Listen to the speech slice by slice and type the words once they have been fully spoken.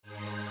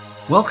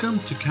Welcome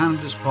to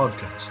Canada's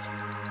podcast.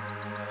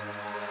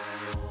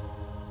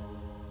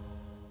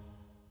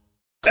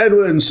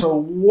 Edwin, so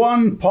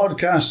one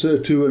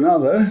podcaster to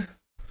another,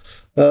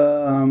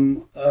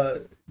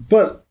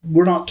 but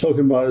we're not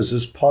talking about us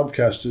as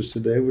podcasters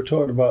today. We're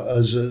talking about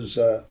us as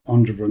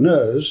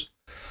entrepreneurs.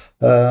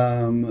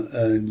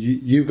 And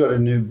you've got a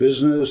new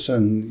business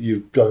and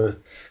you've got a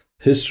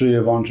history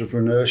of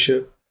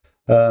entrepreneurship.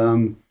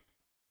 Tell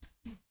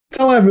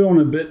everyone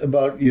a bit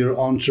about your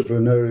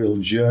entrepreneurial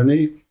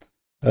journey.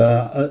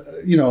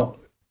 You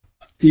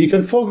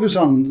can focus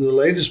on the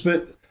latest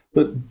bit,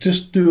 but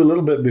just do a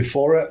little bit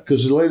before it,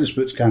 because the latest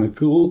bit's kind of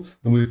cool,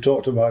 and we've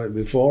talked about it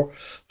before.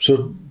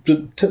 So,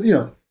 talk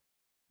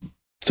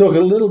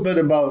a little bit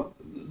about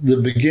the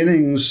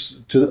beginnings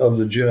of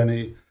the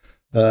journey,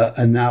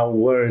 and now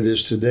where it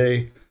is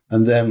today,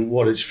 and then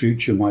what its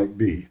future might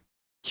be.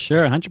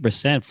 Sure,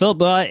 100%. Phil,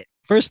 but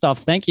first off,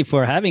 thank you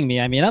for having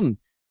me. I mean,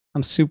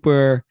 I'm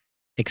super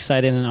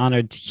excited and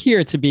honored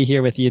to be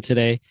here with you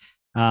today.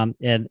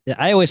 And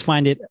I always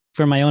find it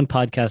for my own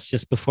podcast,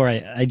 just before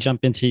I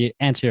jump into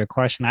answer your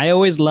question, I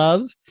always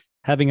love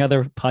having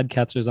other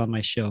podcasters on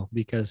my show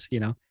because,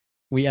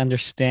 we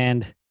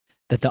understand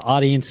that the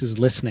audience is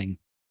listening.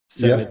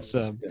 So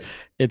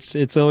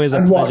it's always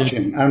a pleasure.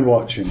 And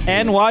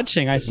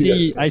watching. I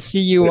see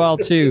you all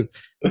too.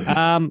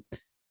 My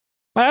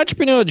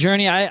entrepreneurial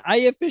journey, I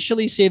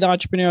officially say the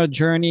entrepreneurial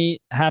journey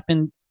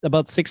happened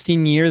about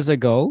 16 years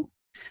ago.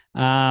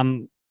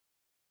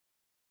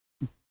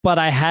 But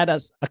I had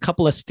a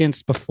couple of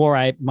stints before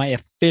my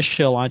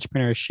official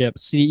entrepreneurship.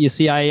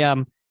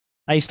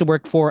 I used to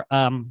work for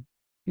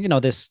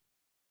this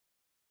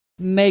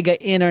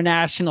mega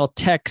international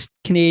tech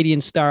Canadian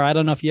star. I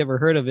don't know if you ever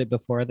heard of it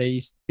before. They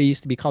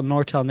used to be called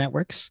Nortel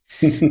Networks.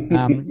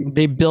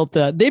 They built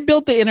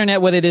the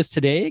internet what it is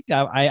today.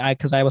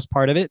 Because I was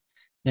part of it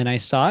and I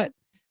saw it.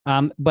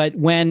 But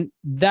when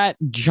that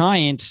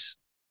giant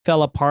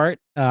fell apart,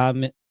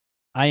 I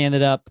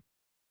ended up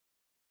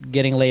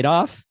getting laid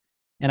off.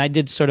 And I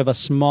did sort of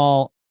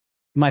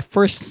my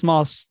first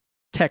small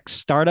tech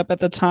startup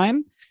at the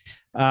time,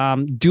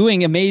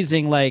 doing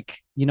amazing,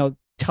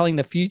 telling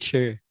the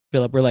future,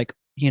 Philip. We're like,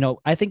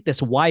 I think this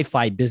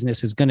Wi-Fi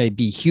business is going to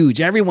be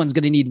huge. Everyone's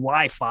going to need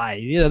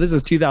Wi-Fi. This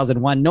is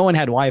 2001. No one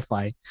had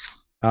Wi-Fi.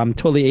 I'm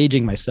totally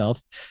aging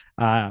myself.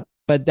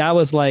 But I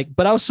was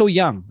so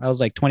young. I was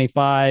like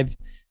 25,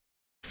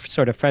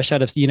 sort of fresh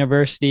out of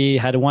university,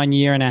 had 1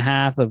 year and a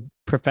half of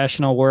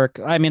professional work.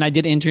 I mean, I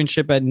did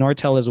internship at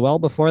Nortel as well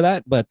before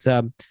that, but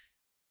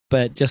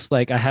just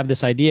I have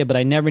this idea, but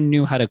I never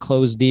knew how to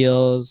close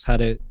deals, how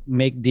to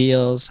make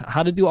deals,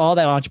 how to do all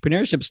that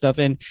entrepreneurship stuff.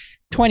 And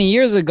 20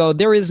 years ago,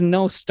 there is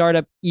no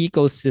startup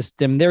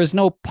ecosystem. There is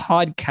no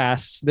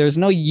podcasts. There's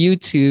no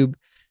YouTube,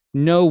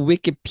 no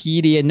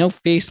Wikipedia, no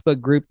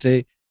Facebook group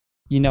to,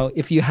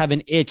 if you have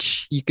an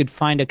itch, you could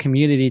find a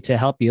community to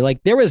help you.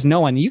 There was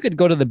no one. You could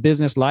go to the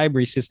business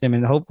library system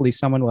and hopefully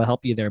someone will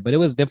help you there, but it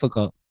was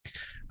difficult.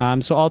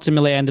 So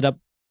ultimately I ended up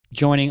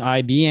joining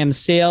IBM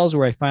sales,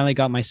 where I finally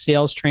got my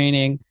sales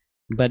training,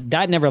 but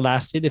that never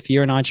lasted. If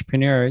you're an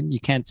entrepreneur, you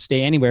can't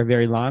stay anywhere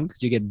very long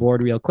because you get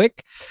bored real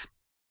quick.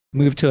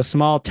 Moved to a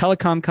small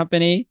telecom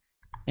company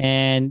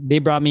and they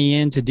brought me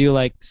in to do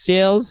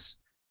sales,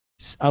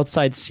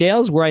 outside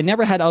sales, where I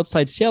never had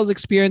outside sales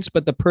experience,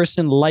 but the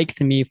person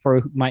liked me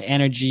for my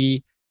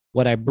energy,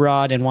 what I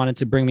brought, and wanted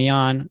to bring me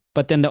on.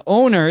 But then the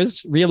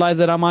owners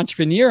realized that I'm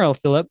entrepreneurial,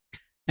 Philip,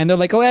 and they're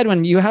like, "Oh,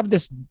 Edwin, you have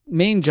this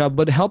main job,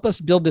 but help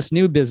us build this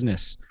new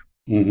business."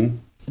 Mm-hmm.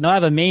 So now I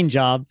have a main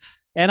job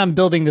and I'm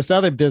building this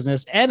other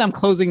business and I'm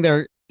closing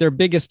their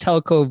biggest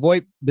telco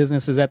VoIP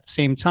businesses at the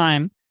same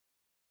time.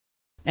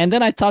 And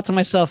then I thought to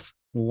myself,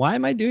 why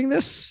am I doing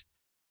this?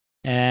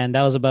 And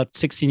that was about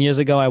 16 years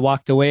ago. I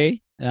walked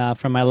away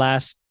from my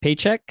last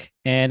paycheck.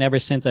 And ever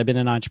since, I've been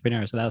an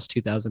entrepreneur. So that was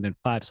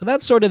 2005. So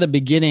that's sort of the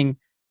beginning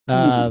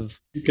of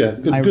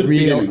my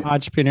real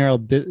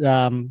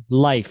entrepreneurial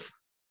life.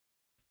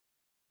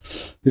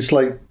 It's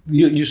like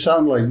you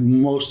sound like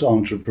most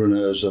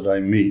entrepreneurs that I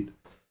meet.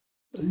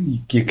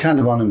 You're kind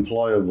of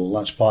unemployable.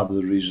 That's part of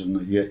the reason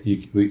that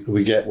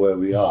we get where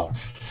we are,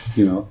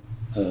 so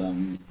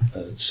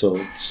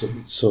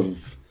sort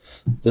of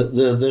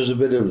there's a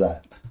bit of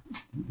that.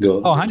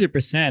 Go.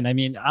 100%. I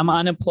mean, I'm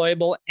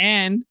unemployable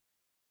and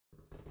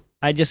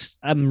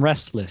I'm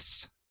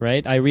restless,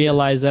 right? I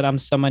realize that I'm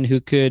someone who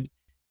could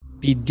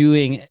be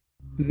doing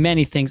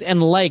many things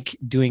and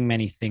doing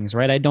many things,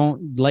 right? I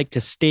don't like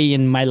to stay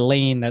in my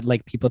lane that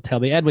people tell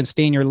me, Edwin,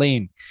 stay in your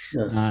lane.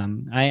 Yeah.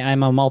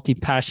 I'm a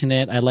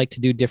multi-passionate. I like to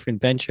do different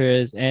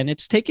ventures. And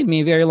it's taken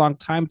me a very long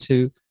time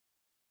to,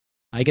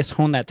 I guess,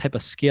 hone that type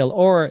of skill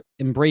or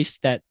embrace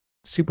that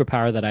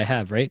superpower that I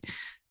have, right?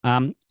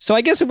 So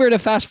I guess if we were to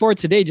fast forward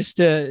today, let's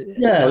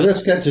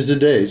get to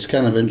today. It's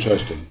kind of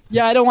interesting.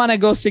 Yeah, I don't want to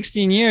go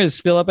 16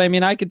 years, Philip. I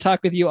mean, I could talk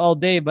with you all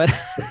day, but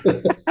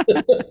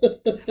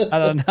I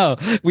don't know.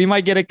 We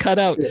might get it cut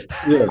out.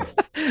 Yeah.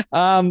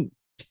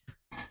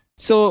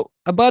 So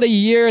about a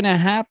year and a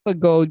half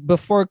ago,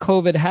 before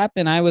COVID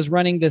happened, I was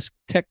running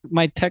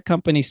my tech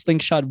company,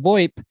 Slingshot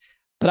VoIP,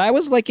 but I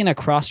was like in a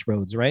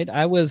crossroads, right?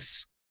 I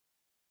was,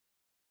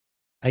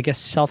 I guess,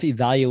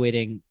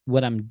 self-evaluating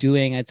what I'm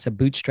doing. It's a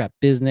bootstrap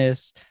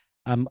business.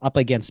 I'm up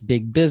against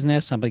big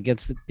business. I'm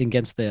against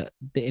the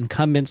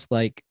incumbents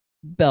like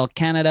Bell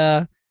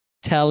Canada,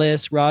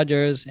 TELUS,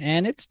 Rogers,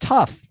 and it's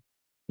tough.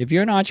 If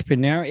you're an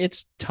entrepreneur,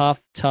 it's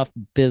tough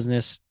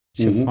business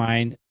to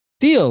find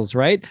deals,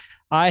 right?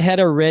 I had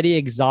already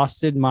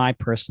exhausted my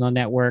personal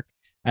network.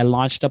 I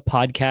launched a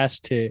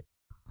podcast to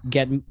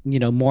get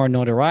more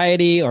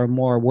notoriety or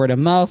more word of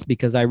mouth,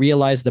 because I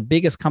realized the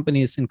biggest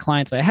companies and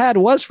clients I had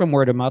was from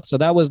word of mouth. So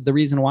that was the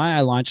reason why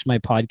I launched my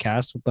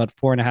podcast about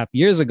 4.5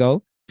 years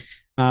ago.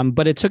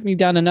 But it took me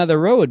down another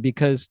road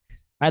because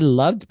I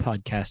loved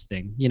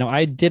podcasting.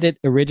 I did it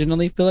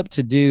originally, Philip,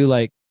 to do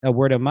like a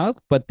word of mouth.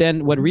 But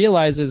then what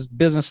realizes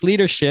business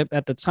leadership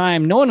at the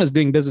time, no one was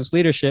doing business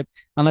leadership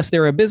unless they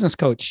were a business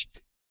coach.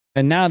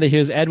 And now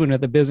here's Edwin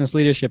with the business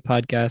leadership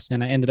podcast,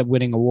 and I ended up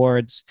winning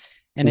awards.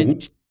 And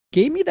it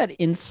gave me that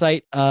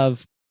insight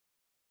of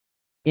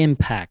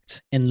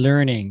impact and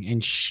learning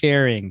and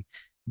sharing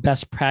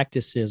best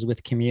practices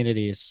with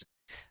communities.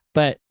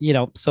 But,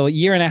 so a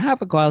year and a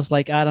half ago, I was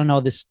like, I don't know,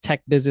 this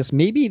tech business,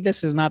 maybe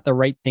this is not the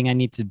right thing I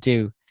need to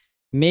do.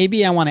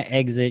 Maybe I want to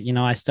exit.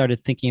 I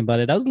started thinking about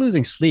it. I was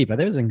losing sleep.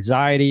 There was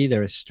anxiety,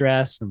 there was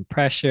stress and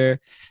pressure,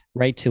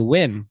 right, to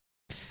win.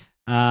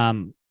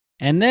 And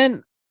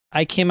then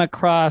I came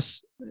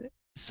across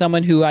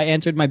someone who I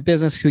entered my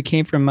business who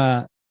came from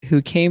my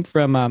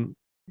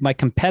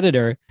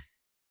competitor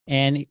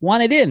and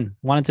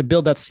wanted to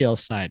build that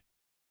sales side.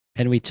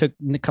 And we took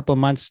a couple of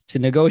months to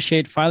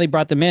negotiate, finally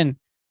brought them in.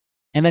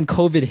 And then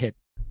COVID hit.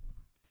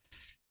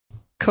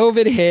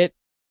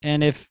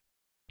 And if,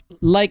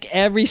 like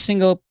every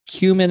single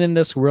human in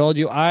this world,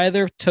 you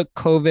either took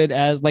COVID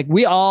as like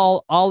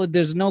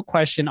there's no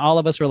question, all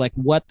of us were like,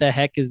 what the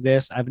heck is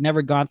this? I've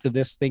never gone through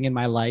this thing in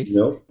my life.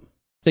 Nope.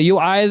 So you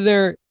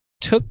either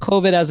took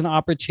COVID as an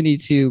opportunity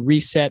to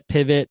reset,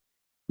 pivot,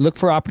 look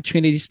for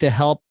opportunities to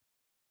help,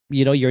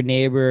 your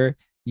neighbor,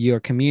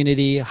 your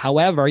community.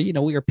 However, we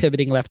were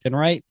pivoting left and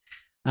right.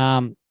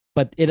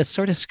 But it has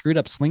sort of screwed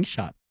up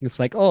Slingshot. It's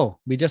like, oh,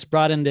 we just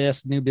brought in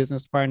this new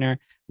business partner.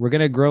 We're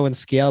going to grow and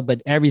scale,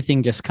 but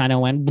everything just kind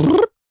of went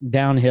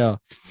downhill.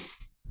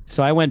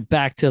 So I went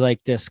back to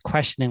like this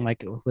questioning,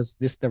 like, was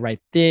this the right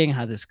thing?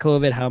 How this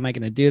COVID? How am I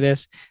going to do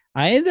this?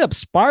 I ended up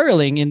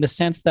spiraling in the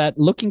sense that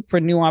looking for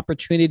new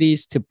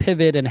opportunities to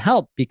pivot and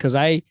help, because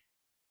I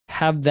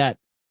have that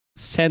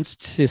sense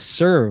to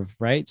serve,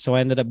 right? So I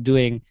ended up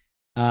doing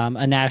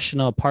a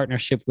national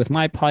partnership with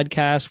my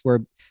podcast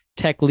for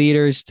tech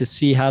leaders to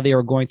see how they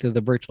were going through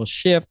the virtual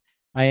shift.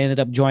 I ended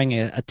up joining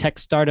a tech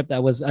startup.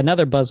 That was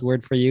another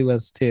buzzword for you,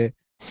 was to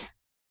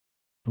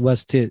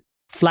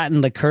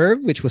flatten the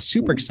curve, which was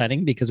super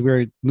exciting because we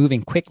were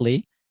moving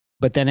quickly.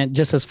 But then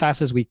just as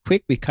fast as we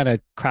kind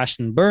of crashed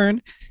and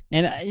burned.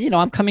 And,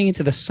 I'm coming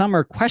into the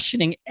summer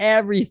questioning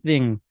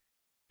everything,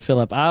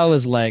 Philip. I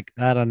was like,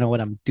 I don't know what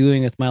I'm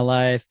doing with my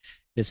life.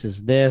 This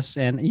is this.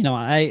 And,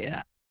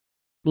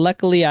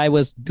 luckily I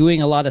was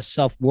doing a lot of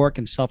self-work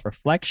and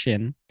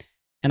self-reflection.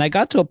 And I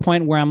got to a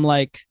point where I'm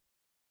like,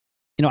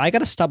 I got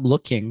to stop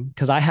looking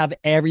because I have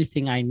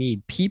everything I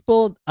need.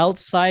 People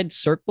outside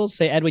circles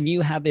say, Edwin, you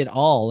have it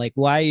all. Like,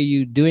 why are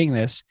you doing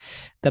this?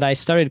 That I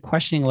started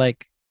questioning,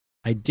 like,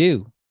 I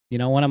do.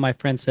 One of my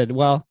friends said,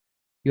 well,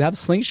 you have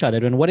Slingshot,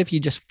 Edwin. What if you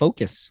just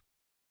focus?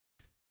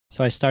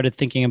 So I started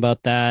thinking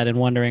about that and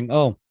wondering,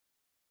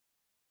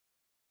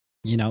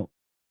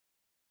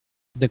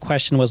 the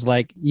question was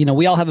like,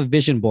 we all have a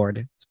vision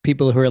board.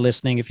 People who are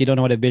listening, if you don't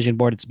know what a vision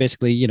board, it's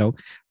basically,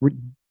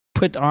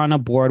 put on a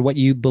board what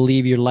you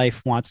believe your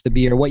life wants to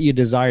be or what you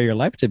desire your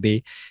life to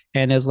be.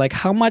 And it's like,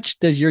 how much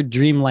does your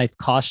dream life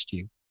cost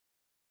you?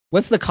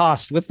 What's the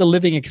cost? What's the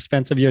living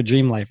expense of your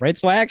dream life? Right.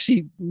 So I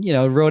actually,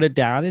 wrote it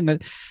down and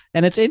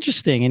it's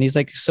interesting. And he's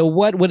like, so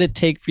what would it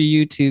take for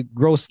you to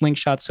grow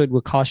Slingshot so it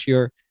would cost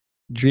your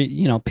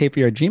dream, pay for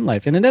your dream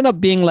life? And it ended up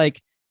being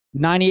like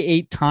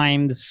 98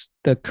 times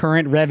the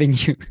current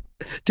revenue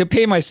to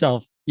pay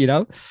myself,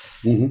 So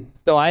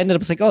I ended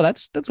up like, oh,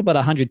 that's about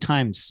 100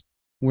 times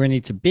where I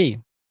need to be.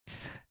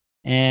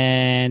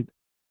 And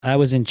I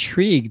was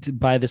intrigued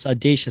by this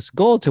audacious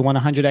goal to want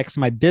 100x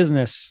my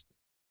business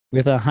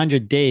with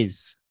 100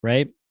 days,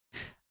 right?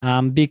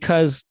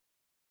 Because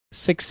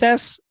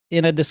success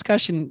in a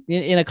discussion,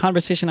 in a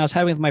conversation I was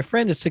having with my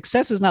friend, is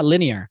success is not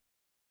linear,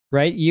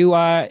 right?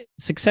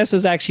 Success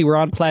is actually, we're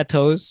on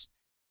plateaus.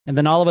 And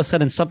then all of a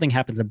sudden something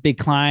happens, a big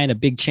client, a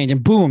big change,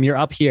 and boom, you're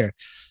up here.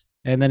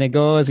 And then it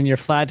goes and you're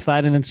flat,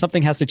 and then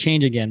something has to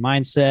change again.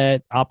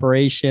 Mindset,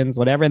 operations,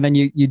 whatever. And then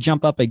you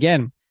jump up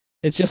again.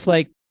 It's just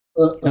like...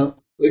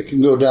 it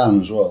can go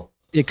down as well.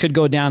 It could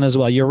go down as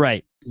well. You're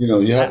right.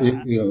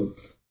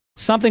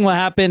 Something will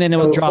happen and it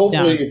will drop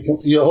down.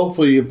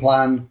 Hopefully you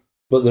plan,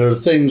 but there are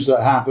things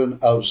that happen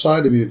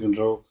outside of your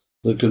control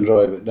that can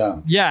drive it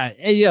down. Yeah.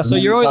 So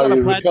you're always on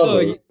a plateau.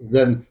 Recover,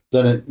 then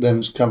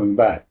it's coming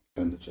back,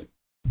 kind of thing.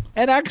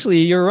 And actually,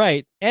 you're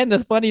right. And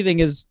the funny thing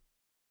is,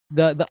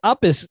 the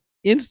up is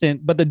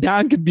instant, but the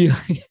down could be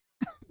like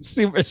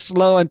super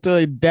slow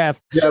until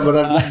death. Yeah, but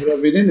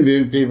I've been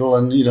interviewing people,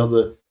 and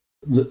the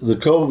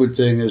COVID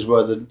thing is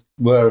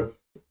where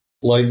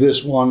like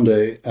this one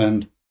day,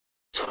 and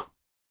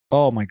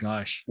Oh my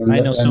gosh,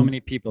 I know so many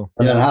people.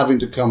 and then having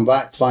to come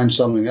back, find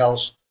something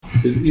else.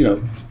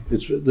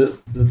 It's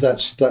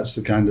that's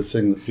the kind of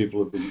thing that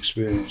people have been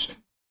experiencing.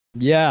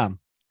 Yeah.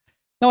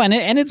 No,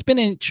 and it's been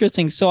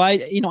interesting. So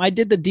I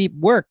did the deep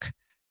work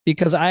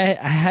because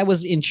I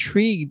was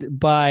intrigued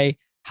by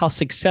how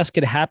success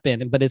could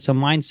happen, but it's a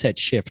mindset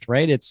shift,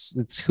 right?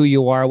 It's who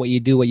you are, what you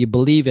do, what you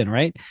believe in,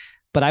 right?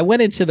 But I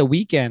went into the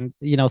weekend,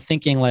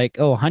 thinking like,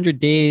 oh, 100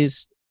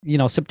 days,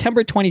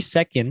 September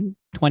 22nd,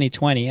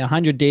 2020,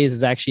 100 days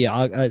is actually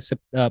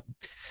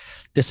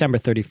December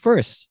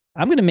 31st.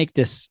 I'm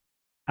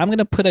going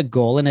to put a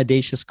goal, an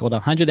audacious goal, to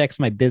 100x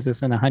my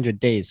business in 100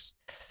 days.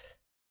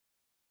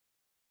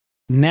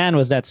 Man,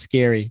 was that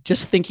scary.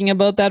 Just thinking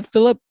about that,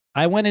 Philip,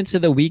 I went into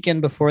the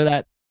weekend before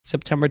that,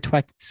 September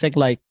 22nd,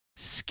 like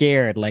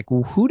scared. Like,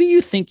 who do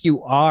you think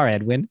you are,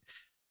 Edwin?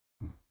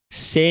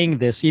 Saying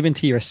this even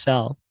to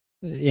yourself,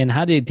 and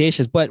how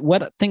audacious. But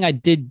what thing I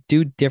did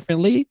do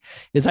differently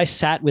is I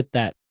sat with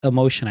that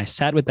emotion. I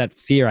sat with that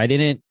fear. I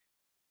didn't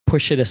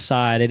push it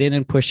aside. I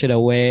didn't push it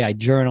away. I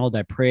journaled,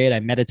 I prayed, I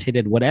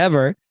meditated,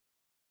 whatever.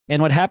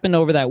 And what happened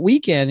over that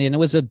weekend, and it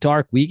was a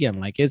dark weekend,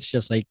 like it's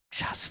just a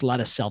lot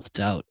of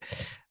self-doubt,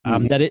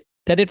 that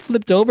it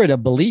flipped over to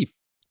belief.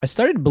 I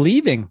started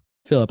believing,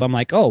 Philip. I'm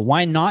like, oh,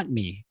 why not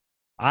me?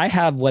 I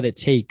have what it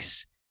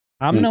takes.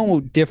 I'm no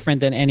different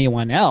than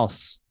anyone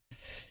else.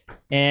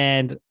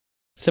 And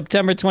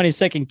September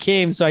 22nd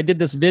came. So I did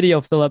this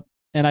video, Philip,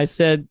 and I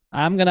said,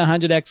 I'm going to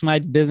 100x my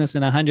business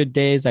in 100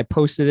 days. I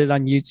posted it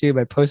on YouTube.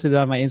 I posted it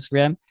on my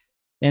Instagram.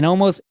 And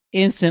almost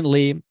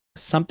instantly,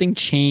 something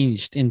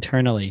changed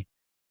internally.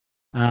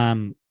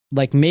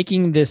 Like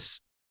making this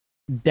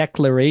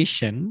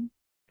declaration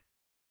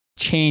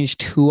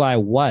changed who I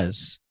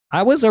was.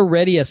 I was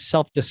already a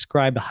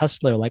self-described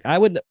hustler. Like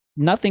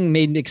nothing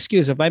made an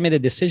excuse. If I made a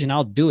decision,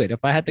 I'll do it. If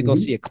I had to go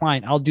see a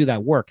client, I'll do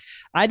that work.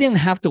 I didn't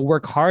have to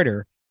work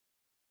harder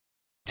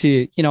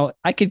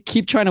I could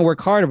keep trying to work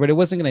harder, but it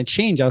wasn't going to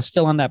change. I was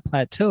still on that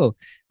plateau.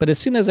 But as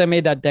soon as I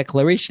made that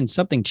declaration,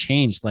 something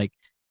changed. Like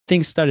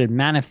things started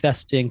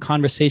manifesting,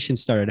 conversations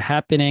started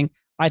happening.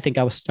 I think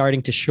I was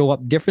starting to show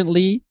up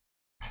differently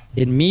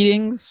in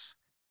meetings,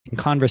 in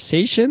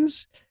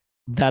conversations,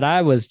 that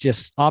I was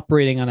just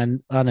operating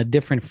on a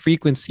different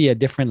frequency, a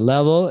different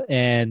level.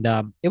 And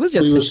it was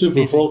just... You were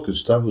super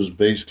focused. That was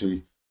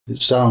basically,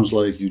 it sounds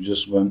like you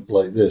just went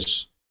like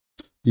this.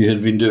 You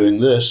had been doing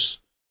this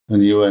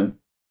and you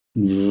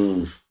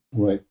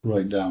went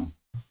right down.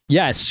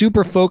 Yeah,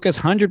 super focused,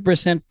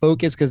 100%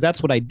 focused, because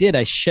that's what I did.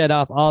 I shed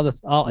off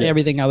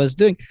everything I was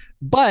doing.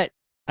 But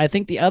I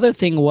think the other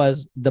thing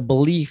was the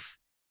belief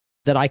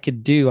that I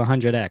could do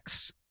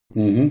 100x.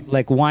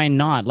 Like, why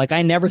not? Like,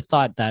 I never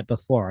thought that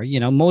before.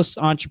 Most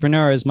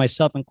entrepreneurs,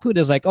 myself included,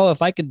 is like, oh,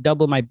 if I could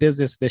double my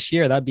business this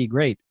year, that'd be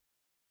great.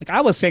 Like, I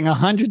was saying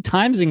 100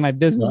 timesing my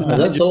business.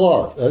 That's a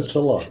lot. That's a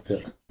lot. Yeah.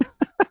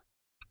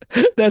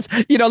 That's,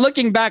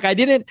 looking back, I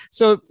didn't.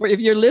 So if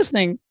you're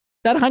listening,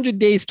 that 100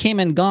 days came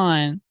and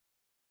gone.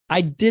 I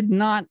did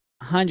not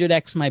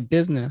 100x my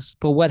business,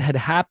 but what had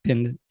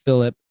happened,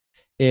 Philip,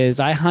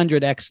 is I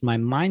 100x my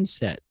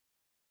mindset,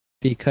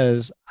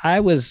 because I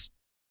was...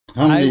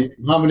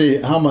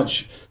 How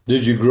much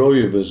did you grow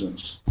your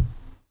business?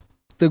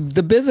 The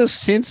business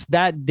since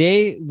that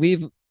day,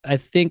 I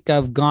think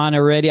I've gone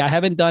already. I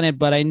haven't done it,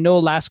 but I know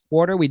last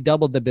quarter we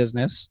doubled the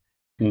business.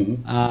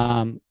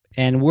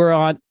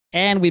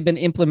 And we've been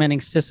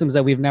implementing systems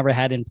that we've never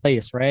had in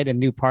place, right? And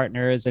new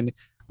partners, and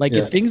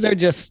things are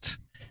just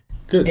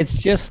good. It's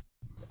just,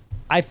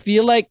 I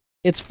feel like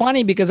it's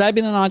funny because I've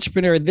been an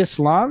entrepreneur this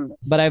long,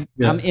 but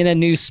I'm in a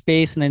new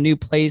space and a new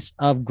place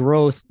of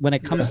growth when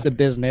it comes to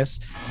business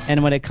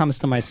and when it comes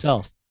to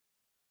myself.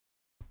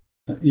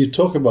 You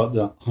talk about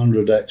the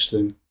 100x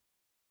thing,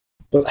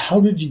 but how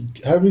did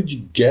you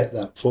get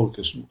that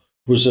focus?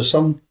 Was there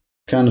some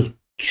kind of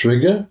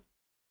trigger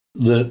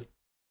that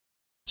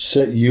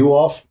set you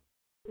off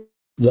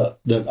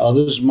that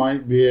others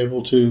might be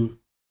able to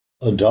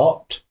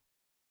adopt?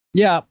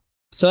 Yeah.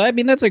 So, I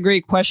mean, that's a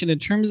great question in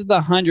terms of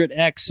the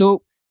 100x.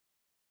 So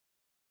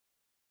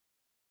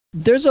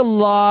there's a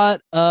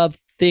lot of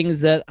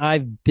things that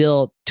I've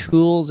built,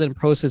 tools and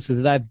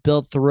processes that I've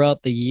built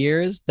throughout the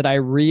years that I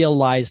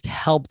realized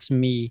helped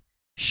me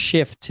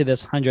shift to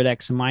this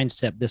 100x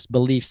mindset, this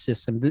belief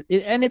system,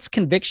 and it's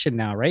conviction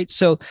now, right?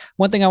 So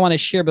one thing I want to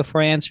share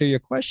before I answer your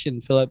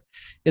question, Philip,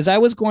 is I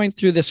was going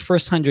through this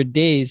first 100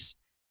 days.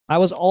 I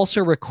was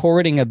also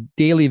recording a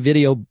daily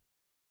video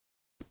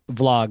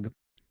vlog,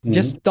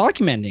 just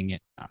documenting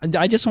it.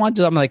 I just wanted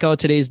to, I'm like, oh,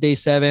 today's day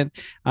 7.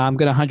 I'm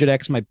going to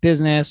 100x my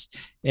business.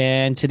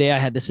 And today I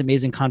had this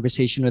amazing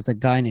conversation with a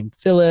guy named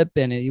Philip,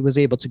 and he was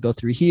able to go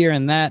through here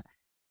and that.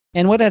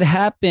 And what had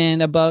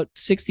happened about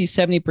 60,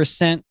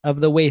 70%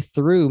 of the way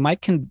through, my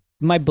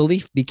my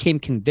belief became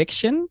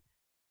conviction.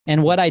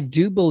 And what I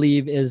do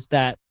believe is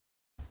that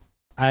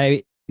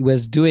I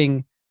was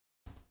doing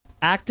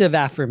active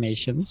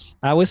affirmations.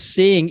 I was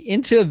saying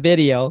into a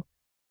video,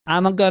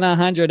 I'm going to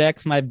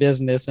 100x my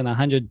business in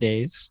 100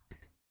 days,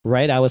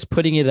 right? I was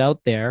putting it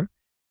out there.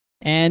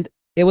 And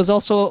it was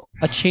also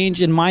a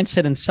change in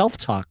mindset and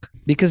self-talk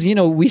because, you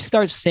know, we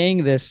start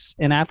saying this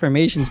in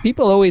affirmations.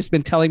 People always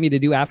been telling me to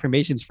do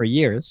affirmations for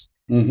years.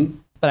 Mm-hmm.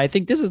 But I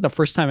think this is the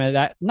first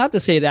time, not to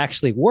say it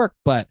actually worked,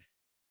 but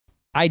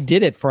I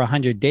did it for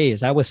 100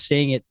 days. I was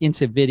saying it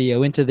into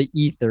video, into the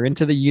ether,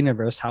 into the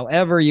universe,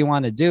 however you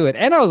want to do it.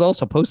 And I was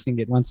also posting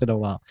it once in a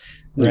while,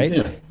 right?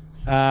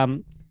 Yeah.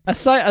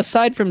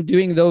 Aside from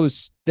doing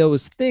those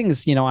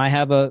things, you know, I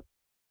have a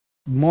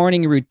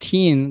morning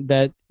routine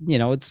that, you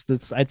know,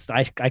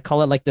 I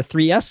call it like the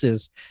 3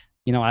 S's.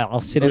 You know, I'll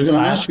sit in silence.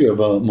 I'm going to ask you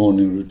about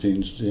morning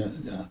routines.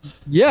 Yeah.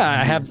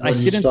 I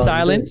sit in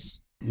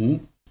silence.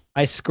 Mm-hmm.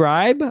 I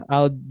scribe.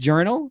 I'll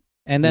journal.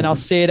 And then I'll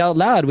say it out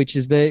loud, which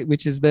is the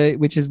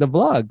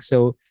vlog.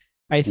 So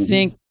I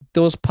think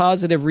those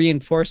positive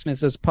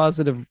reinforcements, those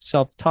positive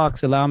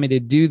self-talks allow me to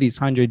do these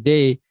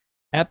 100-day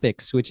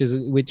epics, which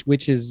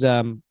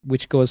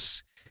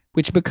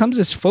becomes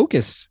this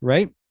focus,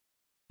 right?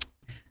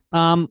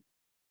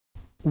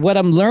 What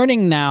I'm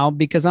learning now,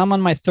 because I'm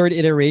on my 3rd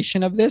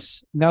iteration of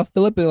this now,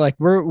 Philip, like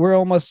we're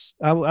almost,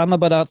 I'm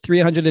about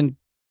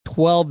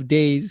 312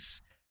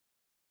 days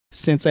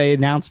since I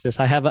announced this.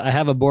 I have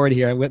a board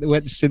here.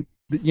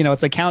 You know,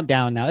 it's a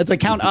countdown now. It's a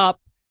count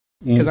up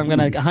because I'm going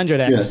to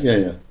 100x.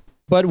 Yeah.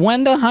 But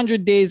when the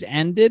 100 days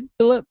ended,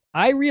 Philip,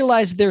 I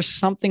realized there's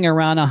something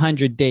around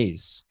 100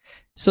 days.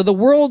 So the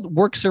world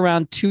works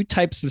around 2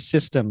 types of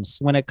systems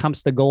when it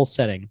comes to goal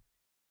setting.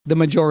 The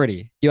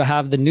majority, you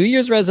have the New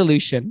Year's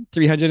resolution,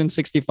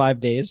 365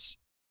 days,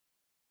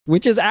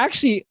 which is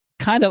actually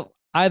kind of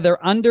either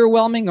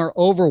underwhelming or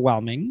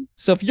overwhelming.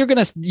 So if you're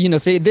going to, you know,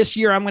 say this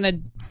year, I'm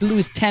going to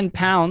lose 10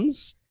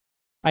 pounds.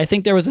 I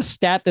think there was a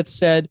stat that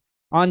said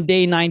on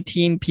day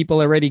 19,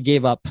 people already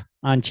gave up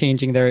on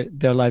changing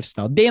their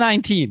lifestyle. Day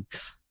 19.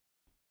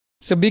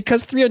 So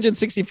because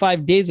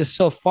 365 days is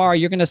so far,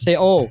 you're going to say,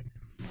 oh,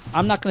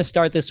 I'm not going to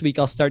start this week.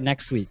 I'll start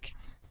next week.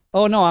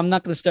 Oh, no, I'm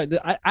not going to start.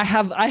 I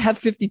have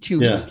 52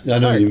 weeks. Yeah, I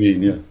know what you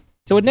mean. Yeah.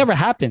 So it never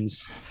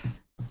happens.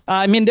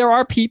 I mean, there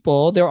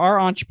are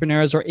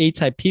entrepreneurs or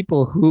A-type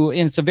people who,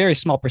 and it's a very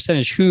small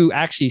percentage, who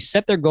actually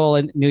set their goal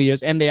in New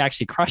Year's and they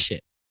actually crush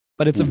it.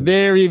 But it's a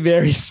very,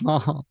 very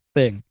small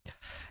thing.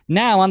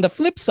 Now, on the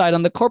flip side,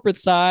 on the corporate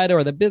side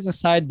or the business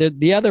side,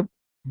 the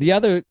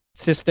other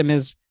system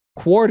is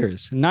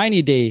quarters,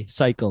 90-day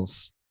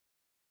cycles.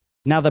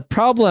 Now, the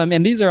problem,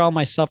 and these are all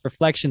my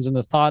self-reflections and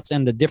the thoughts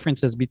and the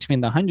differences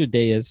between the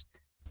 100-day is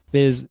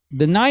the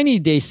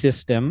 90-day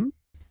system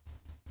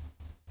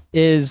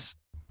is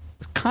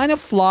kind of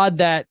flawed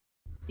that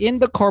in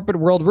the corporate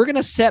world, we're going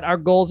to set our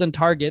goals and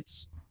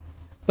targets.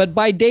 But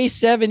by day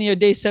 70 or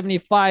day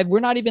 75,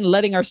 we're not even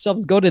letting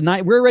ourselves go to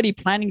night. We're already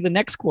planning the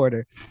next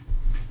quarter.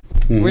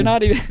 Mm-hmm.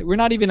 We're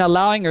not even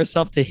allowing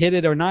ourselves to hit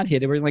it or not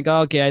hit it. We're like,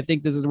 oh, okay, I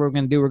think this is what we're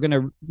going to do. We're going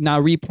to now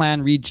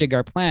rejig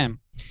our plan.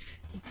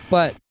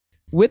 But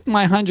with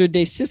my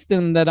 100-day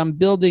system that I'm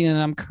building and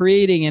I'm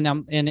creating and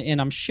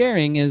I'm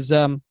sharing is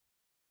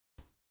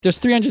there's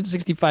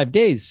 365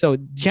 days. So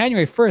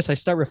January 1st, I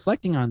start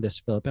reflecting on this,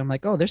 Philip. And I'm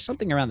like, oh, there's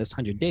something around this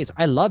 100 days.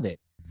 I love it.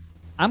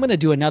 I'm going to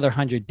do another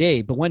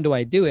 100-day, but when do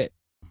I do it?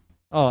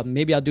 Oh,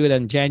 maybe I'll do it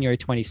on January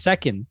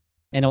 22nd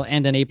and it'll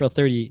end on April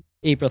 30th.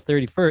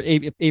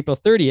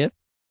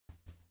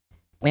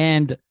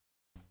 And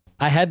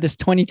I had this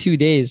 22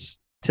 days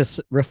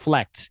to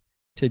reflect,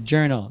 to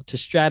journal, to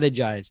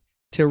strategize,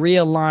 to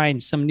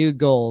realign some new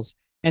goals,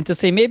 and to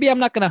say, maybe I'm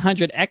not going to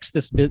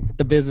 100x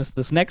the business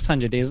this next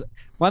 100 days.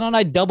 Why don't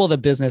I double the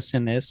business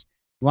in this?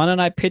 Why don't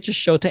I pitch a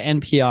show to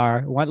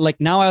NPR?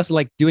 Now I was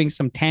like doing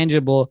some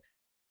tangible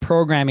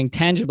programming,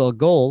 tangible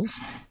goals,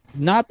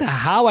 not the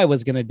how I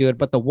was going to do it,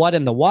 but the what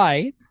and the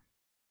why.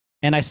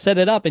 And I set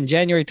it up, and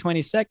January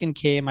 22nd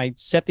came. I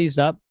set these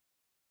up.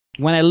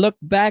 When I look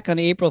back on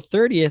April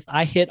 30th,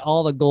 I hit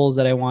all the goals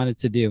that I wanted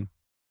to do.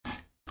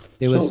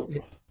 It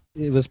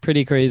was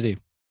pretty crazy.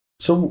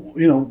 So,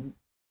 you know,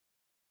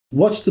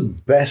 what's the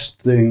best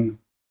thing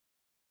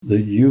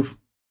that you've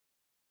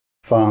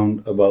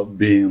found about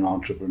being an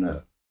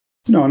entrepreneur?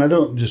 No, and I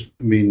don't just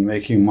mean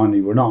making money.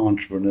 We're not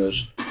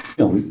entrepreneurs. You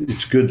know,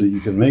 it's good that you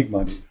can make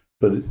money,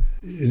 but I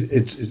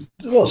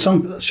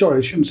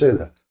shouldn't say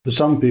that. For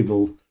some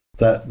people,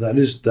 that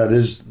is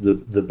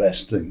the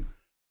best thing.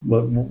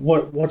 But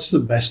what's the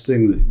best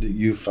thing that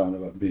you found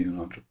about being an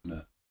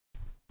entrepreneur?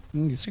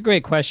 It's a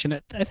great question.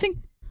 I think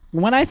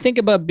when I think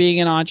about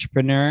being an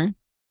entrepreneur,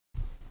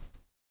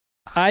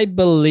 I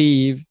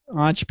believe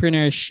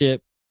entrepreneurship,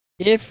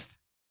 if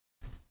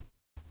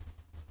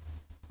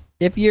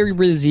you're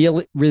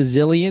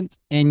resilient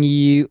and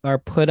you are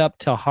put up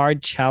to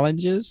hard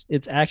challenges,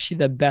 it's actually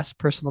the best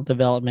personal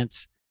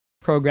development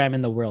program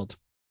in the world,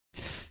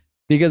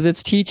 because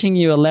it's teaching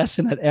you a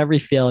lesson at every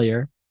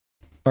failure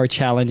or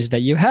challenge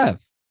that you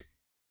have.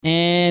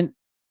 And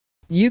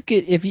you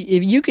could, if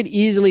you could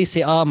easily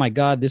say, oh my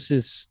God, this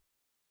is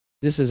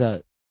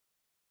a,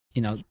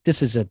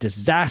 this is a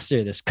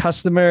disaster. This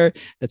customer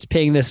that's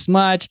paying this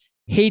much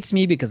hates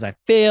me because I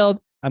failed.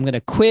 I'm going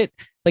to quit.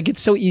 Like,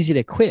 it's so easy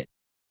to quit.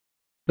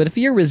 But if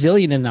you're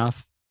resilient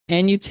enough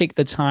and you take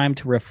the time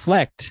to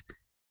reflect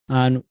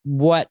on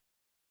what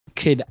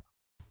could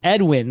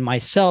Edwin,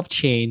 myself,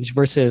 change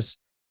versus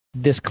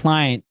this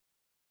client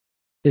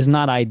is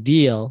not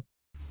ideal.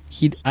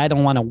 I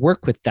don't want to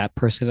work with that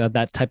person of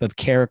that type of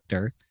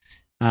character.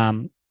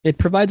 It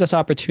provides us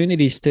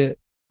opportunities to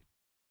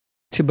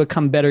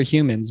become better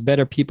humans,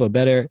 better people,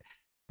 better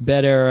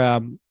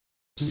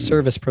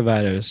service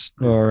providers,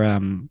 or I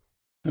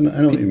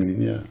know what you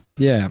mean. Yeah.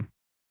 Yeah.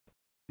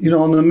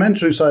 On the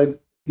mentoring side,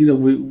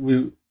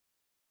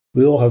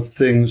 we all have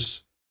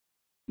things,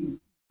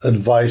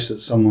 advice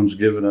that someone's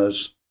given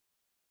us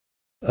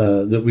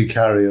that we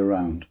carry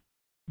around,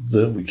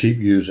 that we keep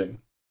using.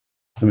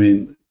 I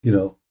mean,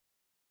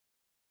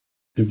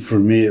 for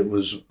me, it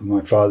was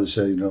my father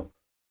said,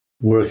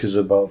 work is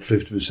about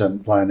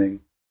 50% planning,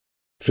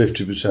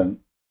 50%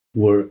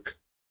 work,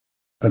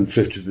 and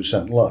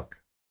 50% luck,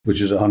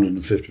 which is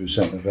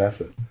 150% of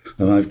effort.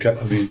 And I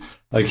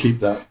keep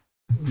that.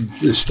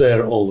 It's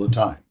there all the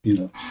time,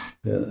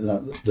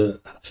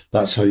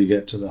 that's how you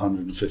get to the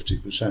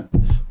 150%.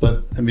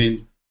 But I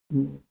mean,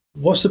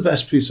 what's the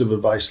best piece of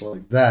advice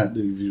like that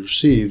you've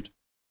received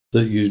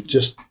that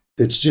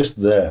it's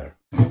just there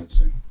kind of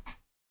thing?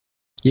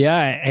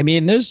 Yeah, I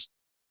mean, there's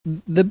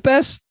the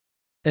best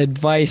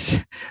advice.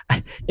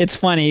 It's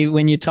funny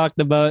when you talked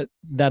about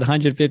that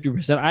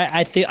 150%.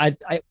 I think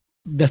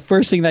the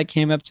first thing that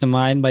came up to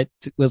mind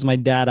was my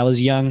dad. I was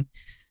young,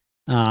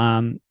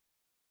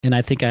 and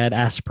I think I had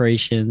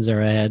aspirations,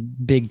 or I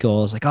had big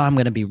goals, like, oh, I'm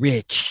going to be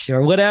rich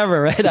or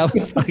whatever, right? I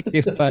was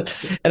talking about,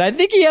 and I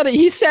think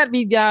he sat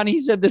me down. He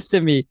said this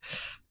to me,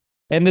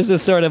 and this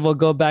is sort of, we'll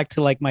go back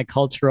to like my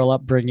cultural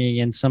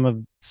upbringing and some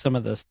of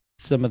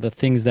the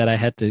things that I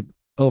had to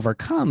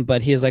overcome.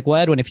 But he was like,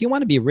 well, Edwin, if you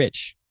want to be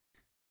rich,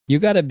 you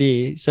got to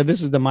be, so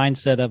this is the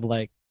mindset of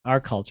like our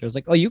culture. It's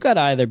like, oh, you got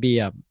to either be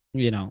a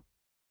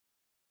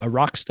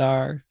rock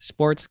star,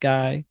 sports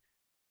guy.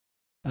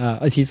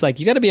 He's like,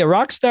 you got to be a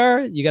rock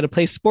star, you got to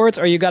play sports,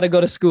 or you got to go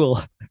to school.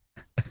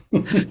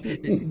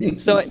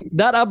 So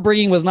that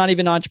upbringing was not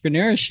even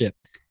entrepreneurship.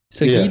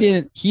 So he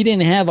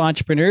didn't have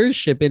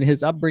entrepreneurship in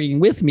his upbringing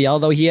with me,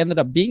 although he ended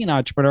up being an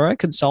entrepreneur, a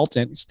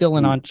consultant, still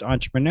an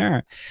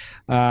entrepreneur.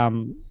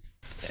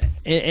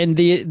 And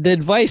the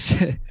advice,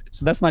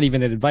 so that's not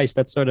even an advice,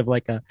 that's sort of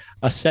like a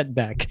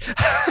setback.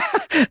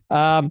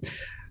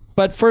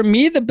 But for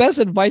me, the best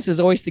advice is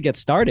always to get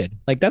started.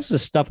 Like, that's the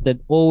stuff that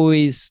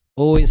always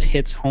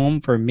hits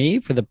home for me,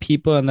 for the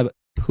people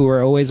who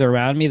are always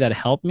around me that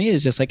help me,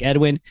 is just like,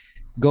 Edwin,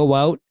 go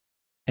out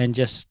and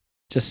just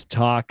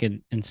talk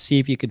and see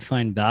if you could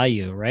find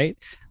value, right?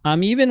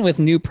 Even with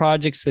new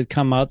projects that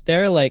come out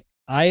there, like,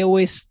 I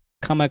always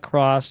come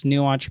across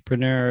new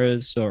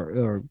entrepreneurs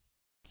or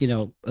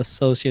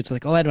associates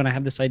like, oh, Edwin, I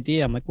have this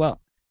idea. I'm like,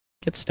 well,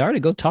 get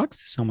started, go talk to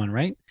someone,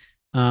 right?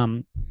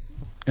 And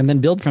then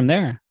build from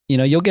there.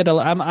 You'll get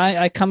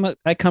I come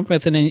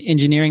with an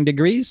engineering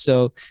degree,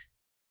 so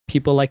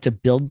people like to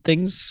build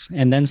things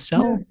and then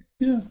sell.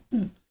 Yeah.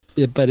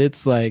 But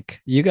it's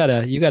like, you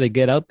gotta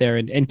get out there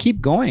and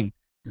keep going.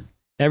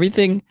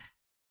 Everything.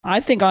 I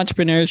think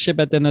entrepreneurship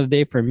at the end of the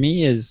day for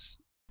me is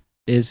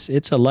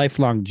it's a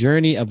lifelong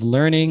journey of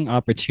learning,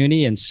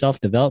 opportunity, and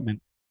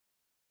self-development.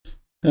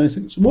 I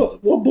think so.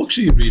 What books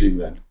are you reading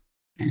then?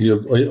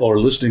 Or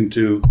listening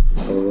to,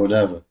 or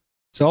whatever?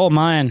 So,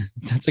 mine.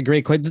 That's a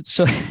great question.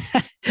 So,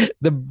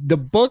 the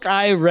book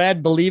I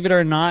read, believe it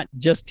or not,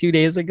 just 2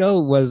 days ago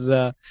was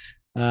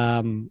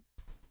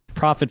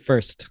Profit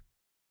First.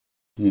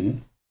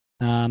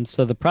 Mm-hmm.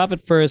 So the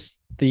Profit First,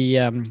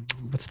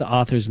 what's the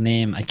author's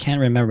name? I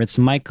can't remember. It's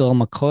Michael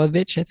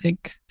Makovich, I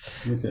think.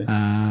 Okay.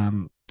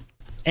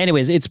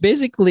 Anyways, it's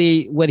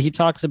basically what he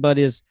talks about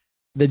is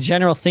the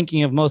general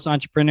thinking of most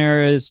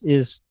entrepreneurs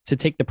is to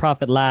take the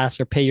profit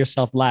last or pay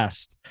yourself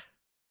last,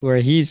 where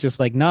he's just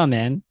like, no,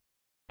 man,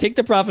 take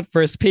the profit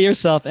first, pay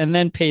yourself, and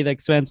then pay the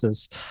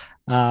expenses,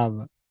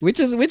 which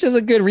is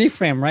a good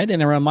reframe, right?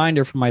 And a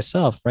reminder for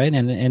myself, right?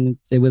 And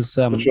it was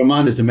it's a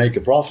reminder to make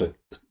a profit,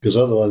 because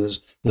otherwise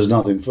there's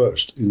nothing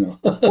first,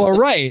 Well,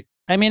 right.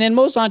 I mean, and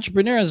most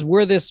entrepreneurs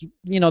were this,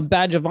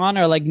 badge of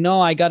honor, like, no,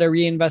 I got to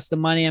reinvest the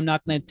money. I'm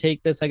not going to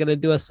take this. I got to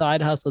do a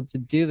side hustle to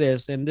do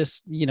this. And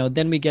this,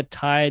 then we get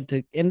tied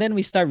to, and then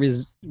we start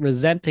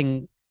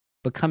resenting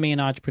becoming an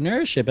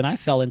entrepreneurship. And I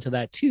fell into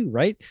that too,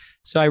 right?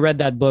 So I read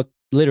that book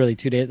literally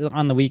 2 days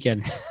on the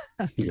weekend.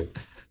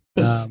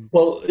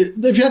 Well,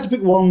 if you had to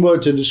pick one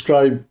word to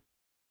describe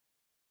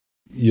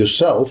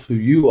yourself, who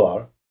you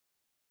are,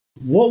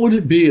 what would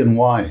it be and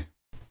why?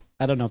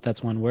 I don't know if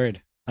that's one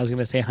word. I was going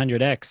to say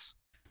 100x.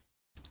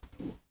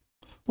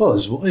 Well,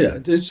 it's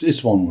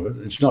one word.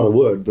 It's not a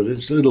word, but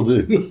it'll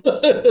do.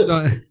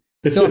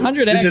 So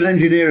 100x. It's an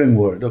engineering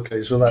word.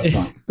 Okay, so that's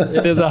fine.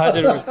 It is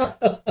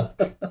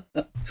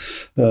 100%.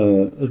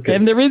 Okay.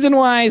 And the reason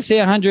why I say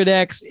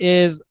 100x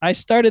is I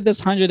started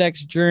this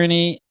 100x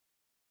journey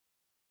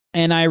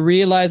and I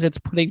realize it's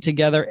putting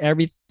together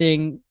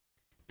everything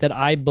that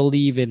I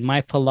believe in,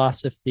 my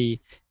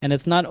philosophy. And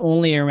it's not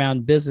only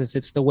around business,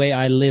 it's the way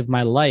I live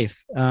my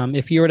life.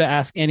 If you were to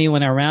ask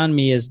anyone around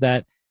me, is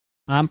that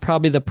I'm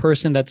probably the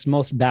person that's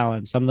most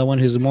balanced. I'm the one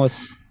who's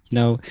most,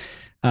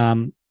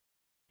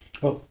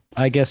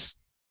 I guess,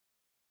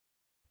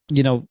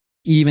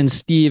 even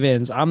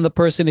Stevens. I'm the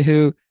person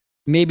who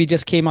maybe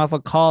just came off a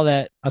call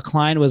that a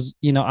client was,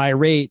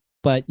 irate,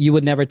 but you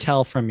would never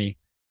tell from me,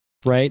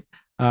 right?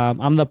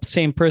 I'm the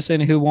same person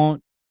who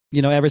won't,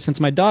 ever since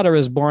my daughter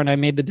was born, I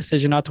made the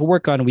decision not to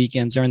work on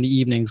weekends or in the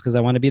evenings because I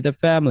want to be the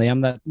family.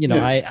 I'm that,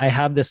 I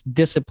have this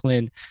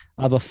discipline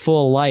of a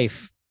full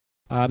life,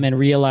 and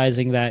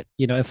realizing that,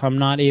 if I'm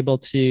not able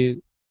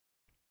to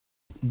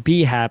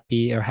be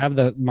happy or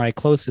have my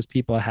closest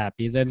people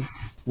happy, then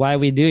why are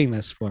we doing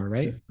this for,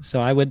 right? So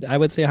I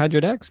would say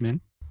 100x, man.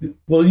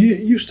 Well,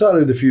 you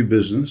started a few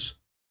businesses.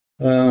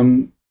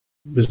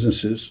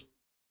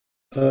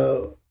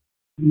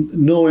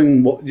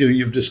 Knowing what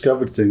you've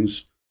discovered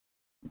things,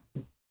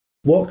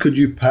 what could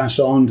you pass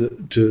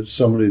on to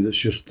somebody that's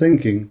just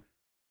thinking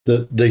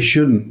that they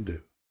shouldn't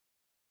do?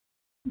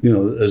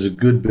 As a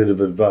good bit of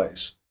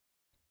advice.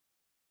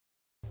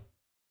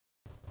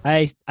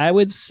 I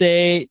would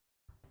say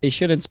they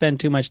shouldn't spend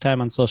too much time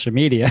on social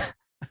media.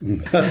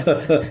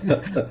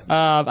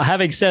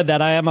 Having said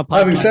that, I am a podcast.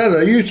 Having said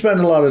that, you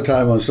spend a lot of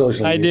time on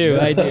social media.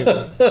 I do.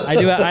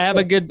 I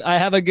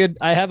have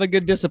a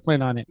good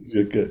discipline on it.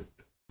 Good.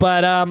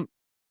 But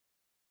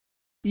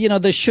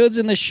the shoulds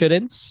and the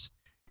shouldn'ts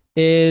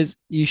is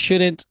you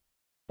shouldn't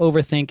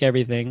overthink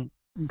everything.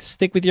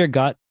 Stick with your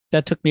gut.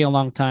 That took me a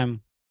long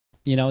time,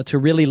 to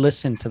really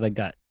listen to the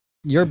gut.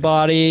 Your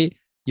body,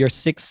 your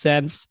sixth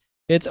sense,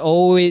 it's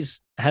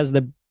always has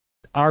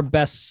our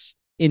best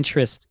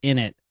interest in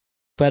it.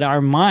 But our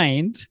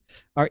mind,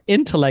 our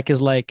intellect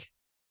is like,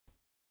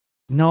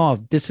 no,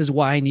 this is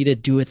why I need to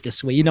do it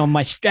this way.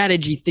 My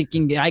strategy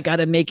thinking, I got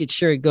to make it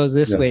sure it goes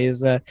this way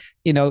is,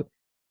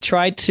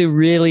 try to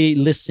really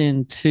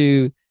listen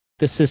to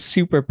the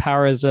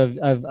superpowers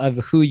of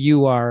who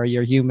you are,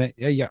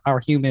 our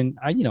human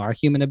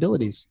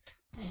abilities.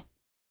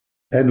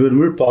 And when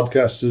we're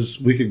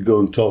podcasters, we could go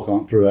and talk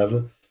on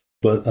forever,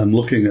 but I'm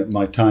looking at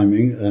my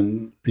timing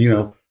and,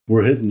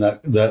 we're hitting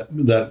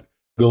that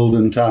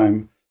golden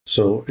time.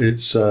 So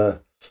it's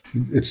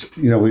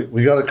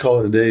we got to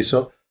call it a day.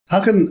 So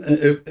how can,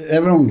 if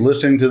everyone's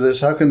listening to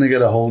this, how can they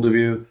get a hold of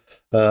you?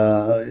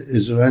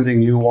 Is there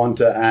anything you want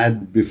to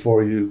add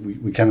before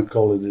we kind of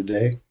call it a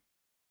day?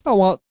 Oh,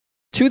 well,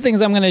 two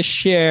things I'm going to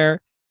share.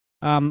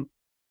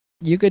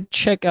 You could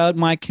check out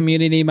my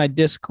community, my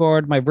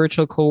Discord, my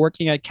virtual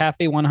co-working at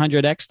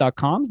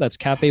cafe100x.com. That's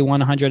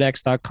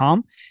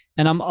cafe100x.com.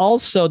 And I'm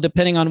also,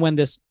 depending on when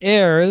this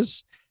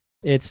airs,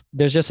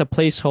 there's just a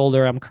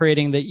placeholder. I'm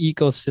creating the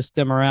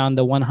ecosystem around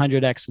the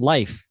 100x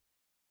life.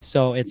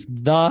 So it's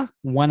the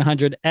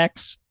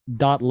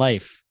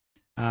 100x.life.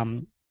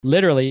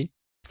 Literally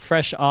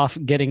fresh off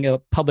getting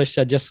published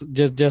at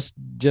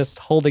just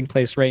holding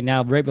place right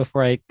now, right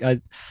before I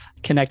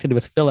connected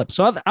with Philip.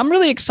 So I'm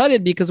really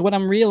excited because what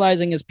I'm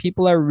realizing is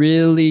people are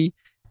really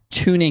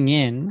tuning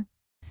in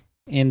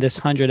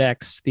this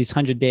 100x, these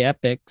 100-day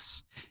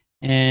epics,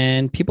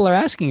 and people are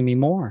asking me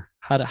more.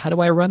 How do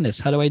I run this?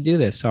 How do I do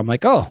this? So I'm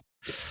like, oh,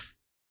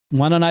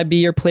 why don't I be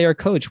your player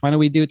coach? Why don't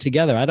we do it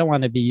together? I don't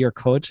want to be your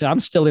coach. I'm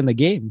still in the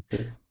game.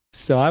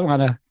 So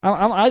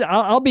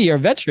I'll be your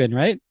veteran,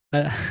 right?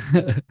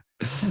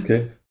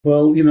 Okay.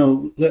 Well,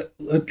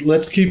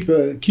 let's keep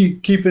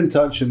in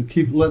touch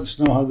and let us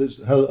know how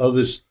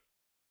the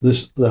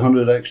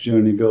 100x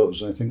journey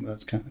goes. I think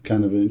that's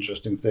kind of an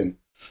interesting thing.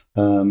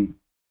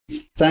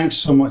 Thanks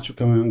so much for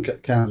coming on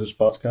Canada's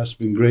podcast. It's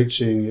been great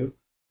seeing you,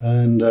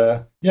 and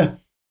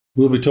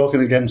we'll be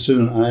talking again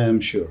soon, I am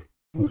sure.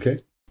 Okay.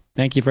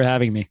 Thank you for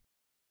having me.